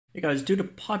Hey guys, due to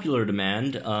popular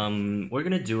demand, we're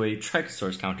gonna do a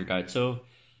Trykosaurus counter guide.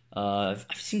 I've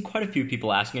seen quite a few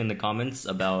people asking in the comments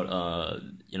about,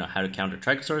 how to counter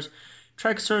Trykosaurus.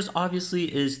 Trykosaurus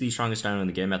obviously is the strongest dino in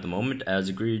the game at the moment, as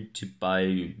agreed to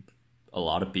by a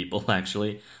lot of people.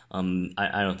 Actually,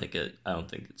 I don't think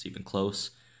it's even close.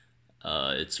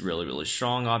 It's really, really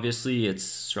strong. Obviously, it's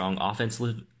strong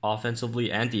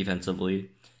offensively and defensively.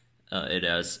 It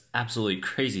has absolutely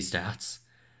crazy stats.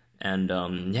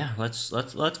 And yeah, let's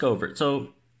go over it.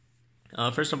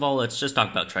 First of all, let's just talk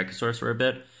about Trykosaurus for a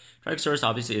bit. Trykosaurus,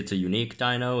 obviously, it's a unique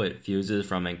dino. It fuses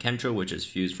from Ankentro, which is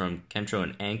fused from Kentro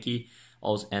and Anki,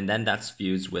 also, and then that's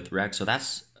fused with Rex. So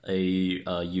that's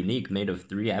a unique made of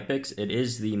three epics. It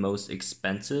is the most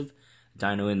expensive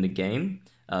dino in the game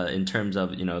in terms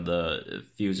of the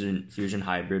fusion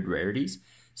hybrid rarities.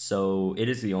 So it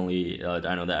is the only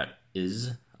dino that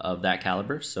is of that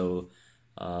caliber. So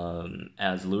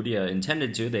as Ludia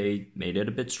intended to, they made it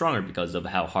a bit stronger because of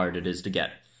how hard it is to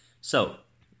get. So,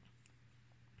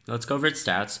 let's go over its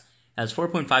stats. It has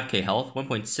 4.5k health,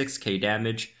 1.6k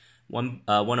damage,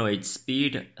 108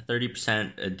 speed,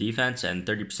 30% defense, and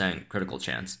 30% critical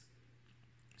chance.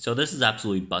 So this is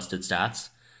absolutely busted stats.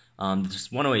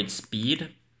 This 108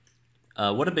 speed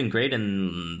would have been great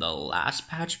in the last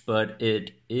patch, but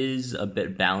it is a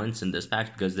bit balanced in this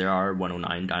patch because there are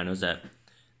 109 dinos that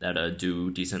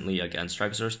do decently against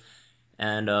Trykosaurus.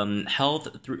 And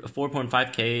health,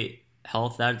 4.5k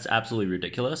health, that's absolutely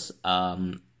ridiculous.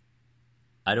 I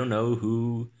don't know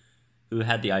who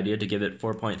had the idea to give it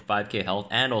 4.5k health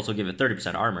and also give it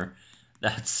 30% armor.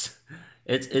 That's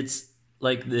it's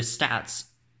like the stats.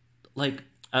 Like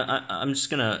I'm just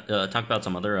gonna talk about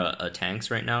some other tanks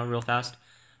right now real fast.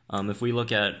 If we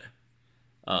look at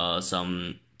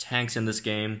some tanks in this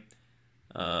game,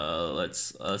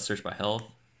 let's search by health.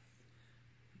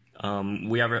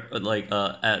 We have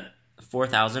at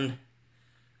 4,000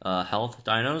 health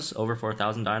dinos, over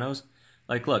 4,000 dinos.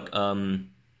 Like, look,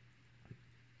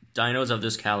 dinos of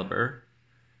this caliber,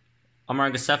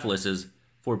 Amargacephalus is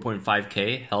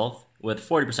 4.5k health with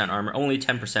 40% armor, only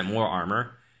 10% more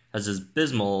armor, has this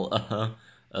abysmal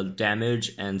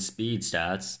damage and speed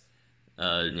stats,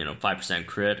 5%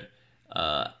 crit.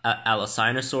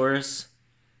 Allosaurus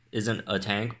isn't a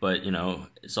tank, but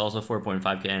it's also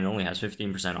 4.5k and only has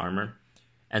 15% armor,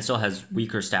 and still has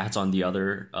weaker stats on the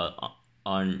other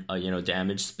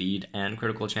damage, speed, and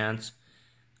critical chance.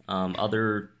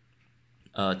 Other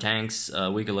tanks,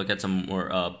 we could look at some more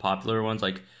popular ones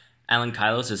like Alan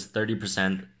Kylos is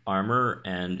 30% armor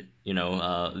and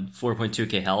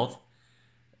 4.2k health.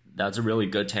 That's a really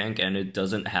good tank, and it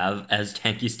doesn't have as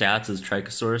tanky stats as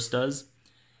Trykosaurus does.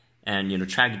 And,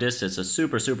 Tragedis is a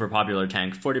super, super popular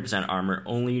tank, 40% armor,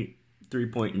 only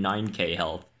 3.9k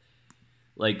health.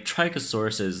 Like,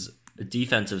 Trykosaurus's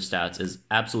defensive stats is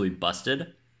absolutely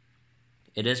busted.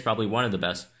 It is probably one of the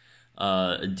best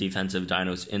defensive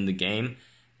dinos in the game.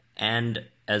 And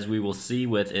as we will see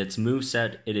with its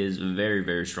moveset, it is very,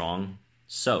 very strong.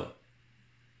 So,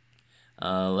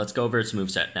 let's go over its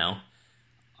moveset now.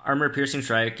 Armor Piercing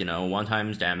Strike, 1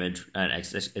 times damage, and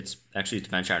it's actually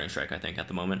Defense Shattering Strike, I think, at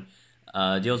the moment.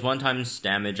 Deals 1 times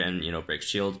damage and, breaks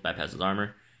shields, bypasses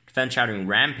armor. Defense Shattering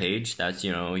Rampage, that's,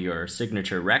 your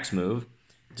signature Rex move.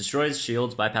 Destroys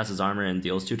shields, bypasses armor, and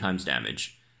deals 2 times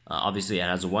damage. Obviously, it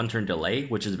has a 1-turn delay,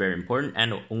 which is very important,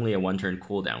 and only a 1-turn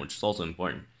cooldown, which is also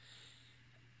important.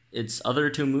 Its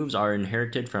other 2 moves are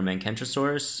inherited from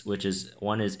Ankentrosaurus, which is,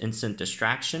 one is Instant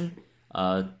Distraction,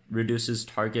 reduces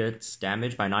target's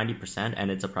damage by 90%,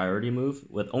 and it's a priority move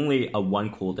with only a 1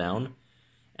 cooldown.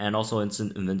 And also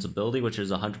Instant Invincibility, which is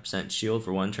 100% shield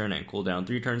for 1 turn and cooldown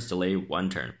 3 turns, delay 1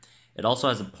 turn. It also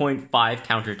has a 0.5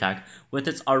 counterattack with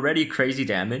its already crazy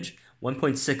damage,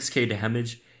 1.6k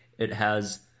damage. It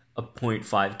has a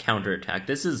 0.5 counterattack.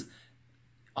 This is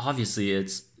obviously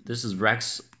this is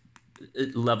Rex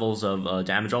levels of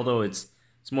damage, although it's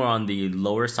more on the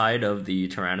lower side of the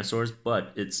Tyrannosaurs,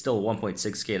 but it's still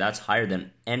 1.6k. That's higher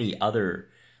than any other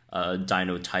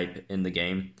dino type in the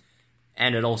game.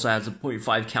 And it also has a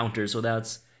 0.5 counter, so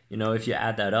that's, if you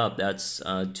add that up, that's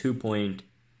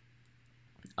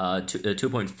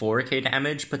 2.4k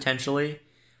damage, potentially.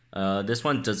 This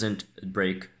one doesn't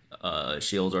break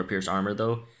shields or pierce armor,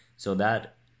 though, so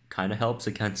that kind of helps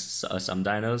against some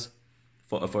dinos,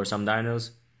 for some dinos.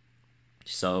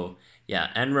 So,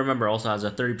 yeah, and remember, also has a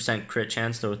 30% crit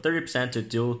chance, so 30% to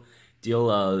deal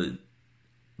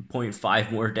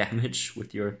 0.5 more damage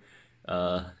with your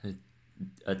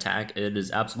attack. It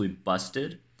is absolutely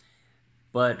busted.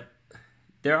 But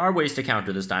there are ways to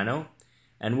counter this dino,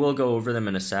 and we'll go over them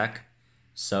in a sec.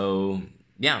 So,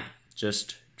 yeah,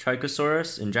 just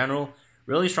Trykosaurus in general,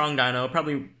 Really strong dino,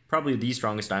 probably the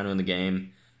strongest dino in the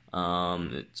game.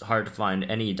 It's hard to find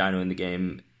any dino in the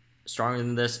game stronger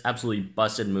than this. Absolutely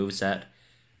busted moveset,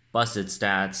 busted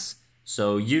stats.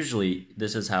 So usually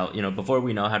this is how, before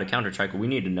we know how to counter Trico, we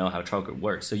need to know how Trico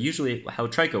works. So usually how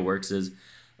Trico works is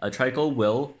a Trico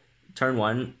will, turn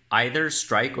 1, either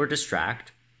strike or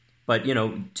distract. But,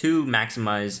 to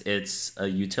maximize its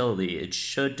utility, it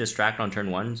should distract on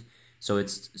turn 1, so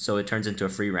it turns into a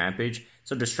free rampage.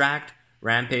 So distract,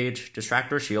 rampage,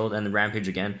 distract or shield, and then rampage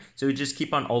again. So you just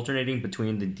keep on alternating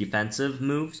between the defensive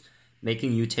moves,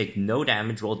 making you take no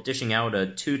damage while dishing out a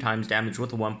 2 times damage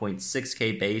with a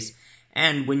 1.6k base.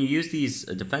 And when you use these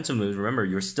defensive moves, remember,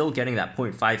 you're still getting that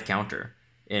 0.5 counter.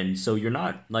 And so you're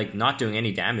not doing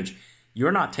any damage.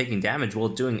 You're not taking damage while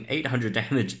doing 800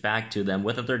 damage back to them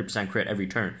with a 30% crit every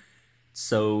turn.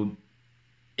 So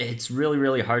it's really,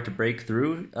 really hard to break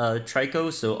through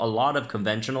Trico. So a lot of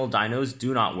conventional dinos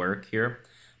do not work here.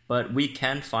 But we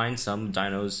can find some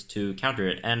dinos to counter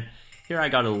it. And here I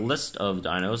got a list of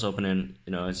dinos open in,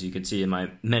 as you can see in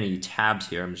my many tabs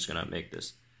here. I'm just going to make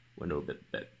this window a bit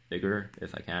bigger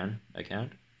if I can. I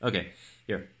can't? Okay,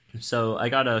 here. So I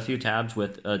got a few tabs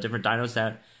with different dinos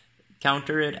that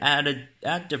counter it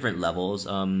at different levels.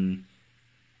 I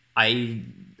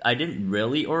didn't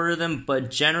really order them,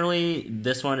 but generally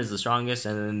this one is the strongest,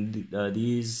 and then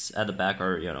these at the back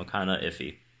are kind of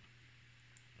iffy.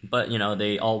 But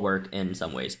they all work in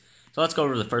some ways. So let's go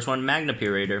over the first one, Magna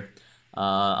Purator.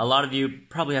 A lot of you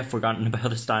probably have forgotten about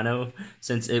this dino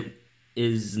since it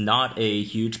is not a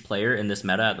huge player in this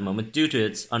meta at the moment due to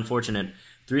its unfortunate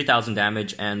 3000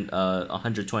 damage and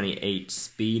 128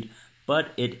 speed.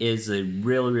 But it is a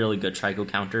really, really good Trico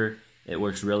counter. It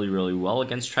works really, really well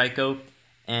against Trico,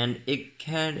 and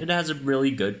it has a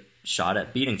really good shot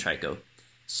at beating Trico.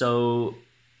 So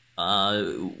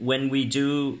when we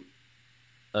do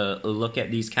look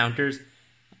at these counters,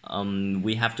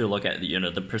 we have to look at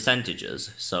the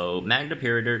percentages. So Magna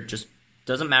Purator, just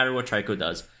doesn't matter what Trico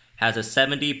does, has a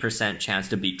 70% chance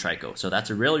to beat Trico. So that's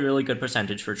a really, really good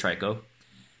percentage for Trico.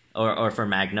 Or for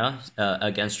Magna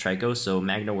against Trico, so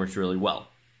Magna works really well.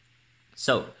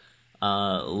 So,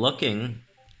 looking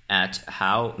at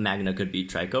how Magna could beat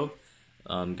Trico,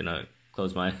 I'm gonna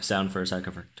close my sound for a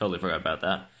second, totally forgot about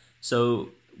that. So,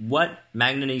 what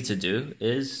Magna needs to do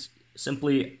is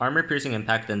simply Armor Piercing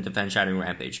Impact and Defense Shattering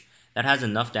Rampage. That has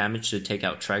enough damage to take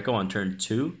out Trico on turn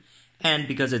 2, and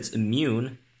because it's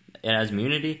immune, it has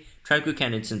immunity, Trico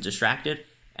can instant distract it.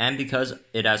 And because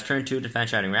it has turn 2 Defense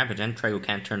Shattering Rampage, and Trico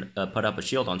can't put up a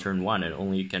shield on turn 1, it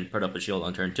only can put up a shield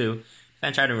on turn 2,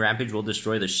 Defense Shattering Rampage will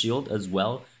destroy the shield as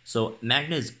well. So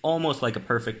Magna is almost like a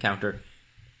perfect counter,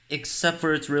 except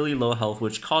for its really low health,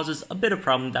 which causes a bit of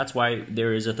problem. That's why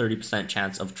there is a 30%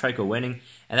 chance of Trico winning,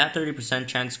 and that 30%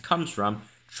 chance comes from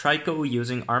Trico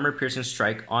using Armor Piercing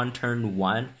Strike on turn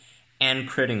 1 and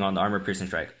critting on the Armor Piercing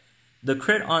Strike. The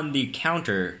crit on the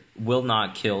counter will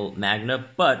not kill Magna,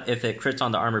 but if it crits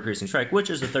on the Armor Piercing Strike, which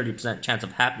is a 30% chance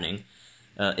of happening,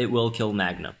 it will kill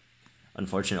Magna,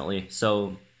 unfortunately.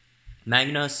 So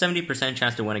Magna, 70%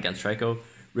 chance to win against Trico.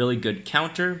 Really good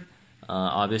counter.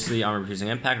 Obviously, Armor Piercing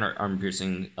Impact, or Armor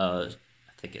Piercing, I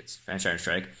think it's Defense Shattering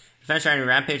Strike. Defense Shattering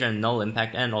Rampage and Null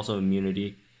Impact, and also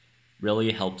Immunity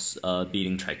really helps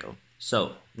beating Trico.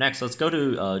 So, next, let's go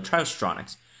to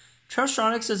Trykosaurus.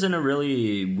 Trykosaurus is in a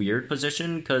really weird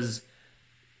position because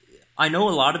I know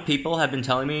a lot of people have been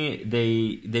telling me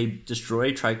they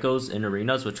destroy Tricos in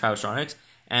arenas with Trykosaurus,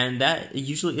 and that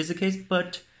usually is the case,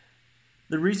 but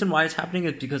the reason why it's happening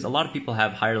is because a lot of people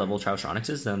have higher level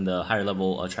Trykosaurus than the higher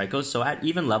level Tricos, so at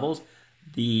even levels,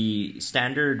 the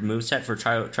standard moveset for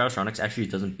Trykosaurus actually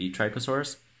doesn't beat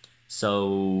Trykosaurus.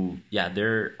 So yeah,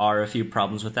 there are a few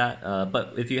problems with that,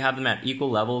 but if you have them at equal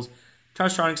levels,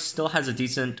 Trykosaurus still has a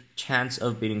decent chance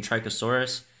of beating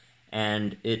Trykosaurus,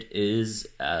 and it is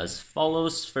as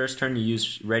follows. First turn you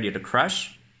use Ready to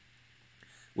Crush,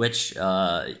 which,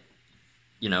 obviously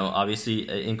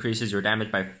increases your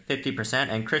damage by 50%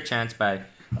 and crit chance by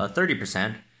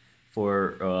 30%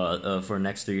 for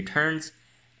next 3 turns.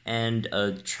 And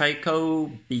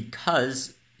Trico,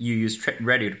 because you use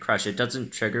Ready to Crush, it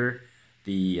doesn't trigger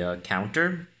the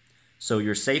counter, so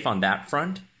you're safe on that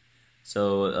front.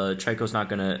 So Trico's not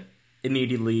going to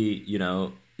immediately,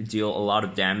 deal a lot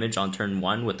of damage on turn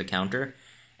 1 with the counter.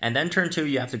 And then turn 2,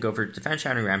 you have to go for Defense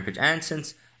Shattering Rampage. And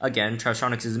since, again,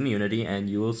 Trykosaurus is immunity, and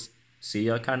you will see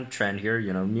a kind of trend here,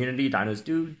 immunity dinos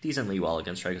do decently well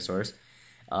against Trykosaurus.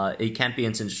 It can't be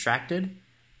instant distracted.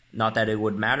 Not that it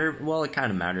would matter. Well, it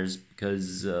kind of matters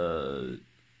because, if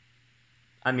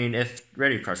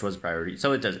Ready to Crush was a priority,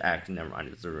 so it does act. Never mind,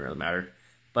 it doesn't really matter.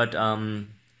 But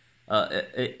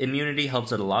Immunity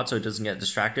helps it a lot, so it doesn't get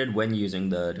distracted when using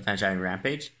the Defense Shattering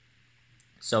Rampage.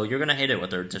 So you're gonna hit it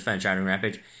with a Defense Shattering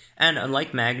Rampage, and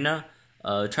unlike Magna,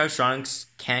 Trykosaurus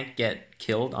can't get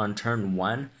killed on turn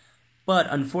 1. But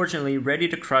unfortunately, Ready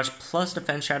to Crush plus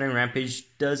Defense Shattering Rampage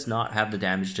does not have the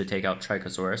damage to take out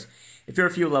Trykosaurus. If you're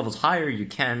a few levels higher, you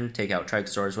can take out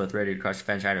Trykosaurus with Ready to Crush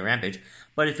Defense Shattering Rampage.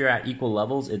 But if you're at equal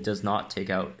levels, it does not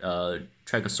take out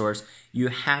Trykosaurus. You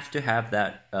have to have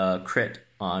that crit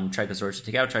on Trykosaurus to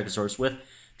take out Trykosaurus with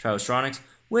Trykosaurus,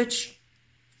 which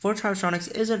for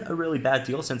Trykosaurus isn't a really bad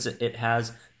deal since it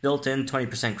has built-in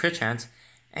 20% crit chance.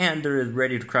 And the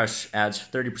Ready to Crush adds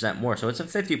 30% more, so it's a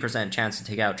 50% chance to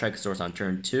take out Trykosaurus on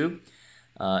turn 2.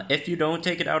 If you don't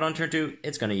take it out on turn 2,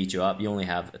 it's going to eat you up. You only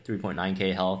have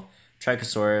 3.9k health.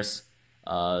 Trykosaurus,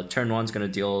 turn 1's going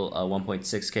to deal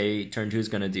 1.6k, turn 2 is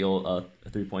going to deal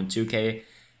 3.2k.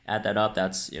 Add that up,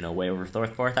 that's way over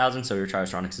 4,000, so your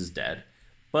Trykosaurus is dead.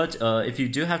 But if you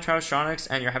do have Trykosaurus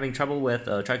and you're having trouble with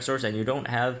Trykosaurus and you don't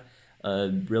have a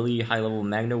really high level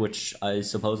Magna, which I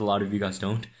suppose a lot of you guys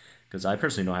don't, because I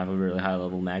personally don't have a really high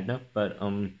level Magna, but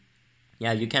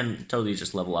yeah, you can totally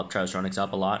just level up Trykosaurus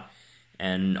up a lot,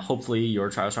 and hopefully your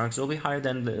Trykosaurus will be higher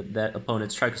than that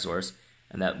opponent's Trykosaurus,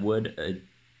 and that would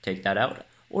take that out.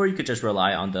 Or you could just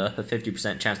rely on the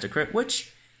 50% chance to crit,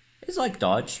 which is like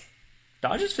Dodge.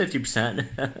 Dodge is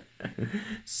 50%,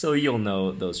 so you'll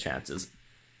know those chances.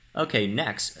 Okay,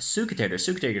 next, Sucutator.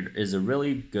 Sucutator is a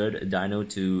really good dino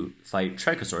to fight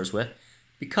Trykosaurus with,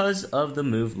 because of the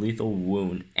move Lethal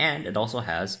Wound, and it also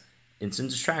has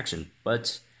Instant Distraction.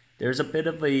 But there's a bit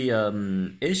of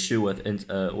a issue with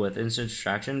Instant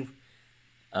Distraction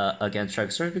against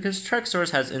Trykosaurus, because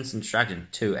Trykosaurus has Instant Distraction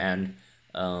too, and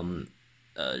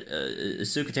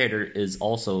Sucutator is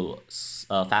also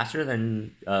faster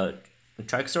than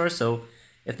Trykosaurus, so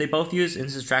if they both use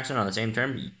Instant Distraction on the same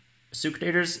turn,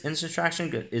 Sucutator's Instant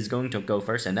Distraction is going to go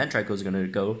first, and then Tryko's going to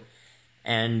go.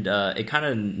 And it kind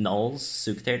of nulls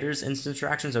Sucutator's Instant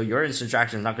Distraction, so your Instant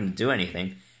Distraction is not going to do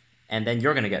anything, and then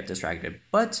you're going to get distracted.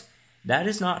 But that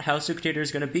is not how Sucutator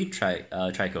is going to beat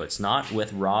Tryko. It's not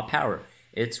with raw power.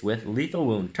 It's with Lethal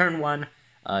Wound. Turn 1,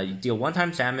 you deal 1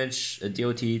 times damage,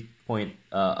 DOT point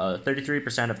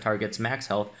 33% of target's max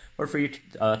health for free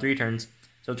 3 turns.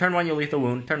 So turn 1, you Lethal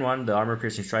Wound. Turn 1, the Armor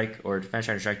Piercing Strike or Defense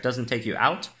Shattering Strike doesn't take you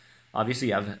out. Obviously,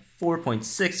 you have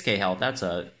 4.6k health. That's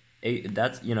a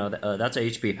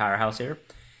HP powerhouse here.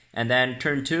 And then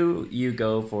turn 2, you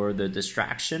go for the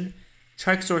distraction.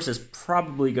 Trykosaurus is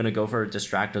probably going to go for a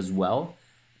distract as well.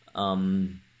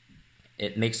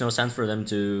 It makes no sense for them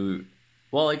to,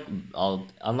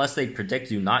 unless they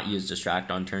predict you not use distract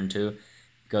on turn 2,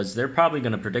 because they're probably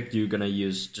going to predict you going to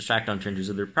use distract on turn 2,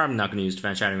 so they're probably not going to use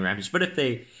Defense Shattering Rampage. But if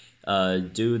they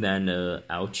do, then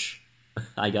ouch.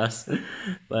 I guess.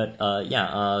 But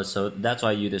so that's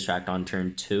why you distract on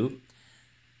turn 2.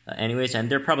 Anyways, and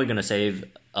they're probably going to save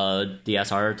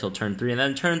DSR till turn 3, and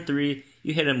then turn 3,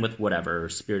 you hit him with whatever.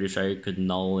 Superiority Strike could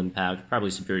null impact,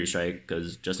 probably Superiority Strike,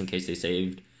 because just in case they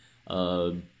saved,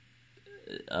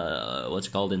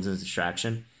 Instant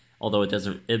Distraction. Although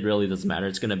it really doesn't matter.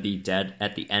 It's going to be dead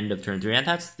at the end of turn 3, and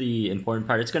that's the important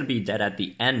part. It's going to be dead at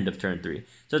the end of turn 3.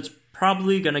 So it's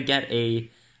probably going to get a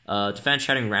Defense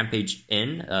Shattering Rampage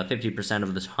in 50%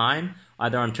 of the time,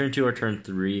 either on turn 2 or turn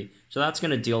 3. So that's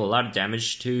going to deal a lot of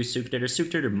damage to Sucutator.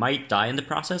 Sucutator might die in the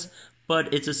process,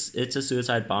 but it's a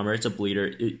suicide bomber. It's a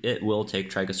bleeder. It will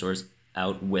take Trykosaurus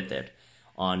out with it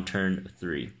on turn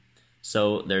 3.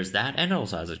 So there's that, and it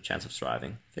also has a chance of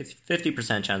surviving.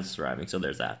 50% chance of surviving, so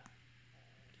there's that.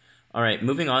 Alright,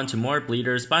 moving on to more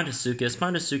bleeders. Spinosuchus.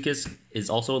 Spinosuchus is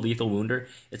also a lethal wounder.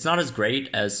 It's not as great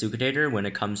as Sucutator when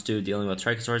it comes to dealing with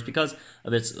Trykosaurus because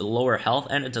of its lower health,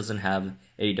 and it doesn't have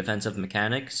a defensive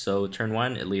mechanic. So turn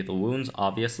 1, it lethal wounds,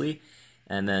 obviously.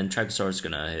 And then Trykosaurus is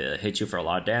going to hit you for a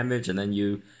lot of damage, and then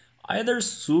you either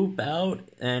swoop out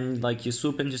and you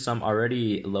swoop into some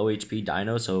already low HP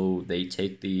dino so they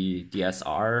take the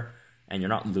DSR and you're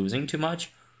not losing too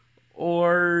much.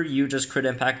 Or you just crit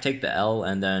impact, take the L,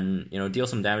 and then, deal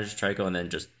some damage to Tryko and then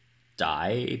just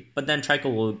die. But then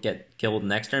Tryko will get killed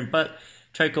next turn. But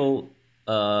Tryko,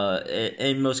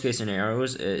 in most case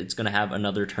scenarios, it's going to have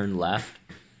another turn left.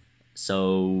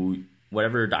 So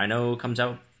whatever dino comes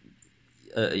out,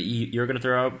 you're going to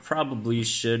throw out probably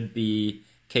should be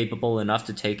capable enough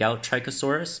to take out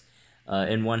Trykosaurus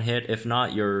in one hit. If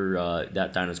not,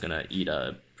 that dino's going to eat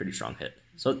a pretty strong hit.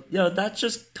 So, that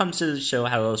just comes to show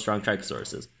how strong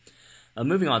Trykosaurus is.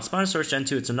 Moving on, Spinosaurus Gen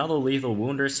 2, it's another lethal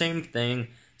wounder. Same thing,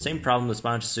 same problem with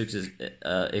Spinosaurus,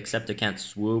 except it can't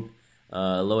swoop.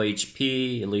 Low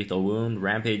HP, lethal wound.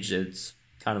 Rampage, it's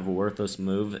kind of a worthless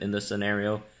move in this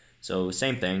scenario. So,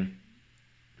 same thing.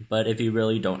 But if you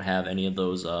really don't have any of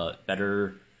those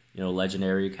better,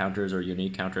 legendary counters or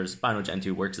unique counters, Spino Gen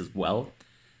 2 works as well.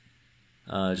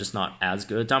 Just not as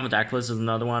good. Dimodactylus is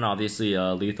another one. Obviously,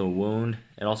 lethal wound.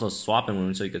 It also swap in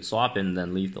wound, so you could swap in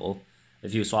then lethal.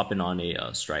 If you swap in on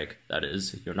a strike, that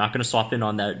is. You're not going to swap in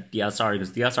on that DSR,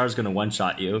 because DSR is going to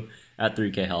one-shot you at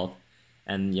 3k health.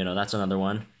 And, that's another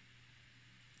one.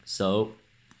 So,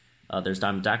 there's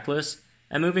Dimodactylus.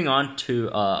 And moving on to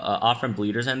off-front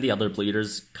bleeders, and the other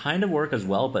bleeders kind of work as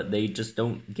well, but they just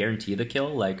don't guarantee the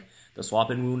kill, like the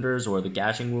swap-in wounders, or the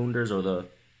gashing wounders, or the,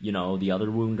 the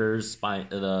other wounders,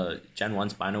 the Gen 1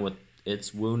 Spino with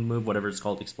its wound move, whatever it's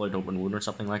called, Exploit Open Wound or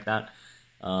something like that.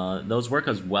 Those work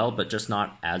as well, but just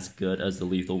not as good as the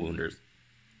lethal wounders.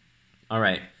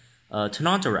 Alright,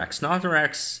 Tenontorex.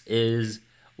 Tenontorex is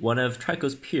one of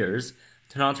Tryko's peers.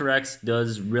 Tenontorex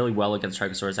does really well against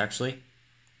Trykosaurus, actually.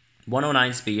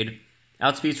 109 speed,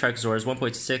 outspeeds Trykosaurus,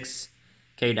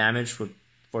 1.6k damage with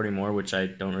 40 more, which I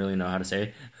don't really know how to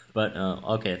say, but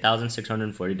okay,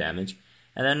 1,640 damage,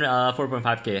 and then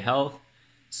 4.5k health.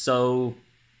 So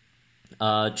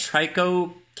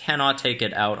Tryko cannot take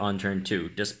it out on turn 2,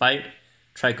 despite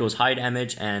Tryko's high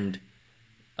damage and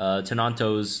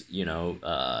Tenonto's,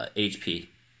 HP,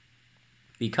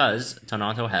 because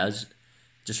Tenonto has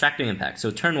Distracting Impact. So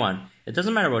turn 1, it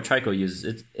doesn't matter what Tryko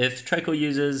uses. If Tryko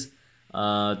uses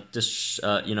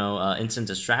instant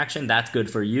distraction, that's good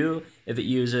for you. If it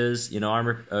uses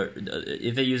armor,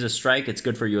 if it uses strike, it's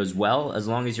good for you as well, as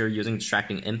long as you're using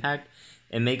Distracting Impact.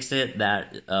 It makes it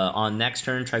that on next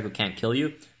turn Tryko can't kill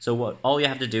you. So all you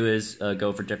have to do is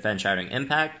go for Defense Shattering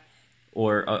Impact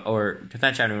or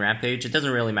Defense Shattering Rampage. It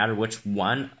doesn't really matter which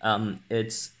one.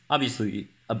 It's obviously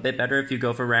a bit better if you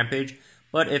go for Rampage.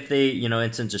 But if they,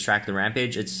 instant distract the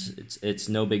Rampage, it's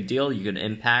no big deal. You can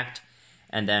impact,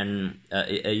 and then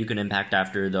you can impact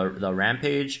after the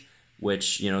Rampage,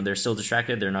 which, they're still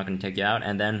distracted. They're not going to take you out.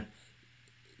 And then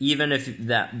even if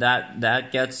that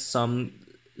gets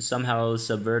somehow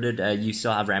subverted, you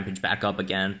still have Rampage back up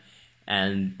again.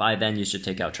 And by then, you should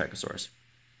take out Trykosaurus.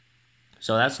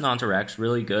 So that's Tenontorex,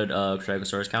 really good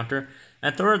Trykosaurus counter.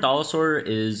 And Thorodolosaur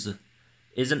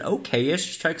is an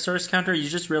okay-ish Trykosaurus counter. You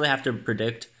just really have to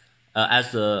predict,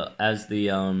 as the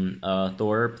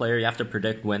Thor player, you have to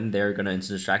predict when they're going to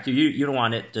instant distract you. You don't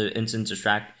want it to instant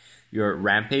distract your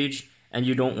Rampage, and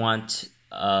you don't want,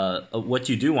 what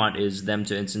you do want is them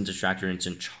to instant distract your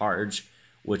instant charge,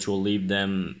 which will leave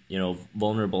them,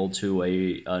 vulnerable to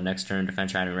a next turn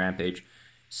Defense Shattering Rampage.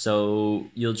 So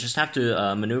you'll just have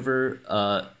to maneuver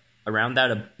around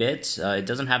that a bit. It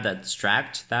doesn't have that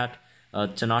distract that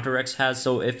Tenontorex has,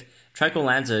 so if Tryko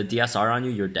lands a DSR on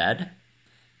you, you're dead.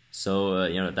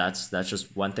 So that's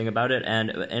just one thing about it.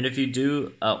 And if you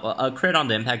do a crit on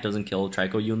the impact doesn't kill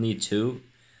Tryko, you'll need 2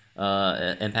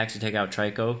 impacts to take out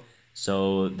Tryko.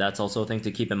 So that's also a thing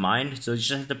to keep in mind. So you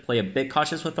just have to play a bit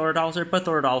cautious with Thorodolosaur, but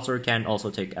Thorodolosaur can also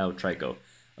take out Tryko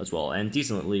as well, and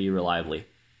decently reliably.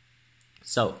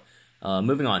 So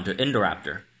moving on to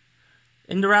Indoraptor.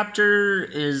 Indoraptor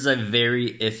is a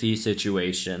very iffy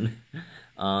situation.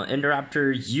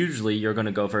 Indoraptor, usually you're going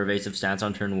to go for evasive stance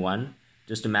on turn 1,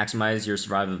 just to maximize your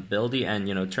survivability,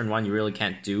 and turn 1 you really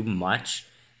can't do much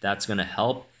that's going to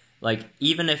help. Like,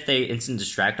 even if they instant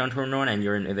distract on turn 1 and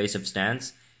you're in evasive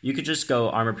stance, you could just go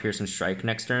Armor Piercing Strike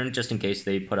next turn, just in case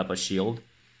they put up a shield.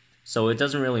 So it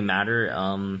doesn't really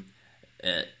matter.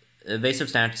 Evasive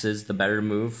stance is the better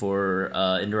move for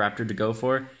Indoraptor to go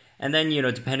for. And then,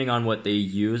 depending on what they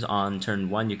use on turn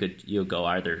 1, you'll go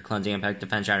either Cleansing Impact,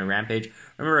 Defense Shattering Rampage.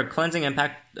 Remember, Cleansing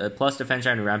Impact plus Defense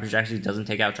Shattering Rampage actually doesn't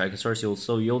take out Trykosaurus,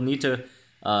 so you'll need to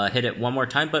hit it one more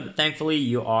time. But thankfully,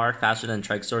 you are faster than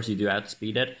Trykosaurus. You do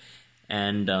outspeed it,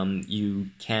 and you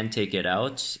can take it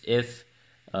out if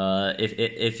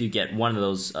you get one of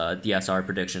those DSR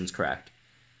predictions correct.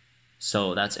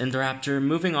 So that's Indoraptor.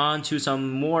 Moving on to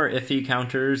some more iffy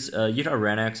counters,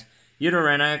 Yutyrannix.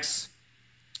 Yutyrannix.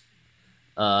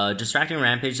 Distracting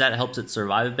Rampage, that helps it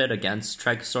survive a bit against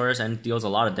Trykosaurus and deals a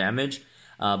lot of damage,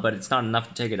 but it's not enough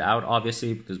to take it out,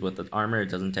 obviously, because with the armor, it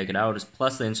doesn't take it out,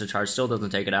 plus the instant charge still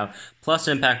doesn't take it out, plus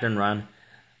impact and run.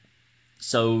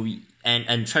 So,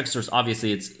 and Trykosaurus,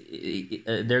 obviously,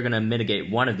 they're going to mitigate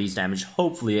one of these damage.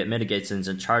 Hopefully, it mitigates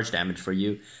instant charge damage for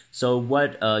you. So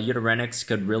what Yutyrannix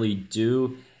could really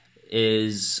do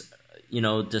is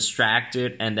distract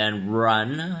it and then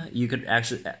run. You could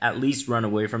actually at least run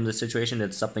away from the situation.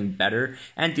 It's something better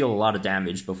and deal a lot of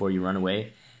damage before you run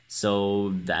away. So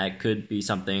that could be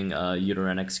something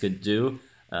Yutyrannix could do.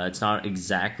 It's not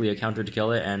exactly a counter to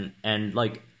kill it, and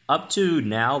like up to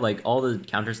now, like all the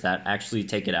counters that actually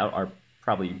take it out are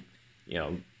probably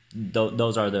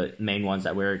those are the main ones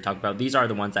that we're talking about. These are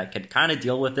the ones that could kind of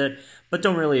deal with it, but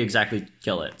don't really exactly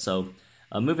kill it. So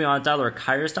moving on,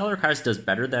 Dilorakyrus. Dilorakyrus does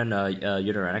better than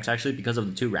Utarenix, actually, because of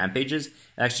the 2 rampages.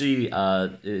 Actually,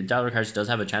 Dilorakyrus does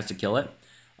have a chance to kill it,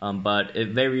 but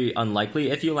very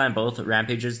unlikely. If you land both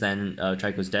rampages, then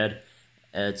Tryko's dead.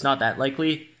 It's not that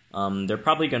likely. They're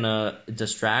probably gonna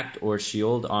distract or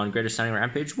shield on Greater Stunning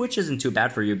Rampage, which isn't too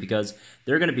bad for you because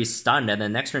they're gonna be stunned, and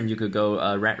then next turn you could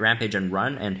go Rampage and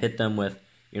run and hit them with,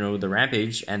 the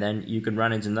Rampage, and then you can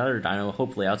run into another Dino,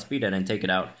 hopefully outspeed it and take it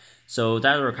out. So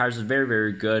Dilorakyrus is a very,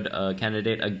 very good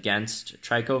candidate against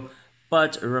Tryko,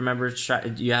 but remember,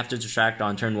 you have to distract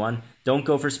on turn 1. Don't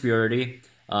go for Superiority.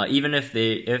 Even if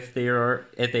they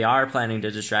are planning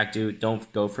to distract you,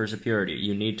 don't go for Superiority.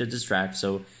 You need to distract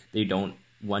so they don't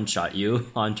one-shot you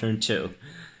on turn 2.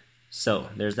 So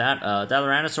there's that.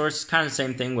 Diloranosaurus is kind of the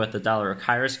same thing with the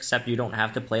Dilorakyrus, except you don't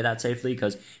have to play that safely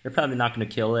because you're probably not going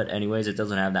to kill it anyways. It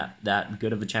doesn't have that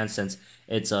good of a chance since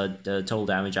its the total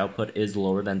damage output is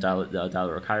lower than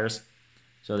Dilorakyrus.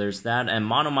 So there's that. And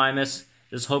Monomimus,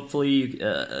 just hopefully,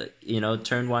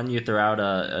 turn 1 you throw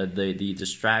out the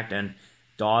distract and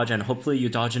dodge, and hopefully you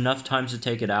dodge enough times to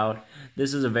take it out.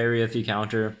 This is a very iffy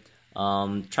counter.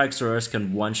 Trykosaurus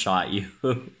can one-shot you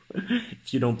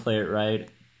if you don't play it right.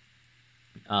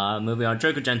 Moving on,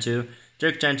 Draco Gen 2.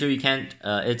 Draco Gen 2, you can't.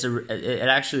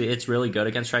 It's really good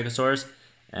against Trykosaurus.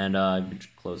 And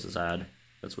close this ad.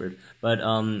 That's weird. But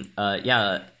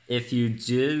yeah, if you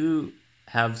do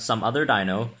have some other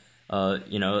dino,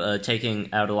 taking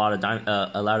out a lot of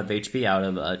HP out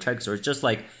of Trykosaurus, just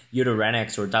like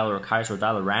Utarenix or Dilorakyrus or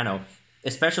Dilorano,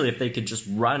 especially if they could just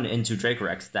run into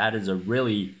Dracorex, that is a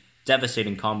really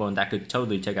devastating combo, and that could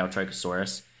totally take out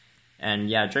Trykosaurus.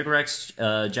 And yeah,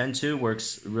 Dracorex Gen 2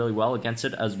 works really well against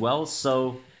it as well.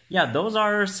 So yeah, those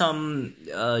are some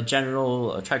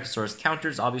general Trykosaurus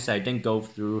counters. Obviously, I didn't go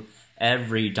through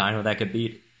every dino that could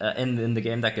beat in the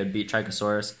game that could beat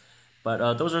Trykosaurus,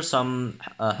 but those are some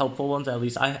helpful ones. At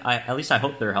least I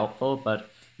hope they're helpful.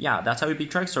 But yeah, that's how we beat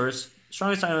Trykosaurus.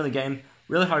 Strongest dino in the game,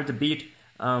 really hard to beat.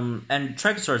 And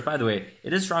Trykosaurus, by the way,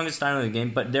 it is strongest dino in the game,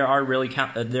 but there are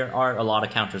a lot of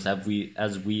counters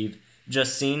as we've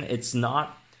just seen. It's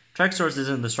not Trykosaurus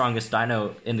isn't the strongest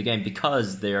dino in the game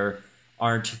because there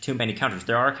aren't too many counters.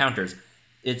 There are counters.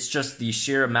 It's just the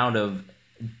sheer amount of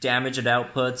damage it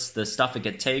outputs, the stuff it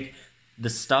can take, the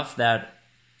stuff that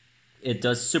it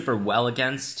does super well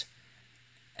against.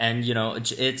 And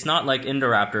it's not like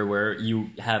Indoraptor where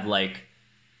you have like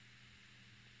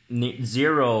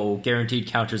 0 guaranteed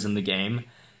counters in the game,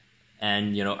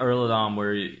 and Erlodon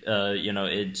where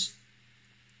it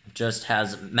just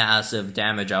has massive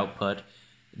damage output.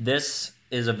 This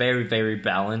is a very, very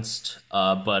balanced,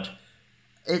 but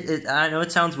I know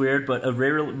it sounds weird, but a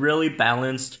really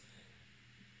balanced,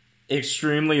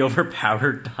 extremely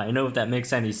overpowered dino, if that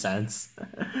makes any sense.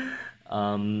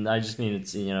 I just mean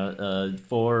it's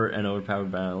for an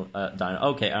overpowered dino.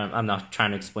 Okay, I'm not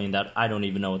trying to explain that. I don't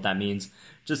even know what that means.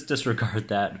 Just disregard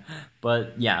that.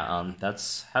 But yeah,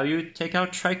 that's how you take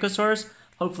out Trykosaurus.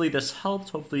 Hopefully this helped.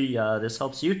 Hopefully this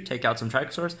helps you take out some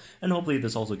Trykosaurus, and hopefully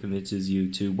this also convinces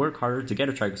you to work harder to get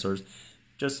a Trykosaurus.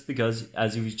 Just because,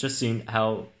 as you've just seen,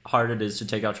 how hard it is to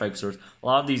take out Trykosaurus. A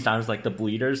lot of these dinos, like the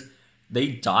Bleeders, they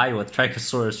die with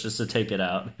Trykosaurus just to take it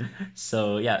out.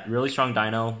 So yeah, really strong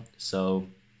dino. So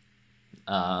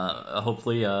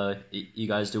hopefully you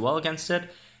guys do well against it.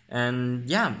 And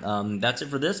yeah, that's it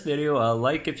for this video.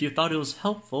 Like if you thought it was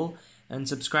helpful, and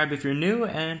subscribe if you're new,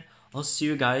 and I'll see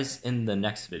you guys in the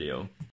next video.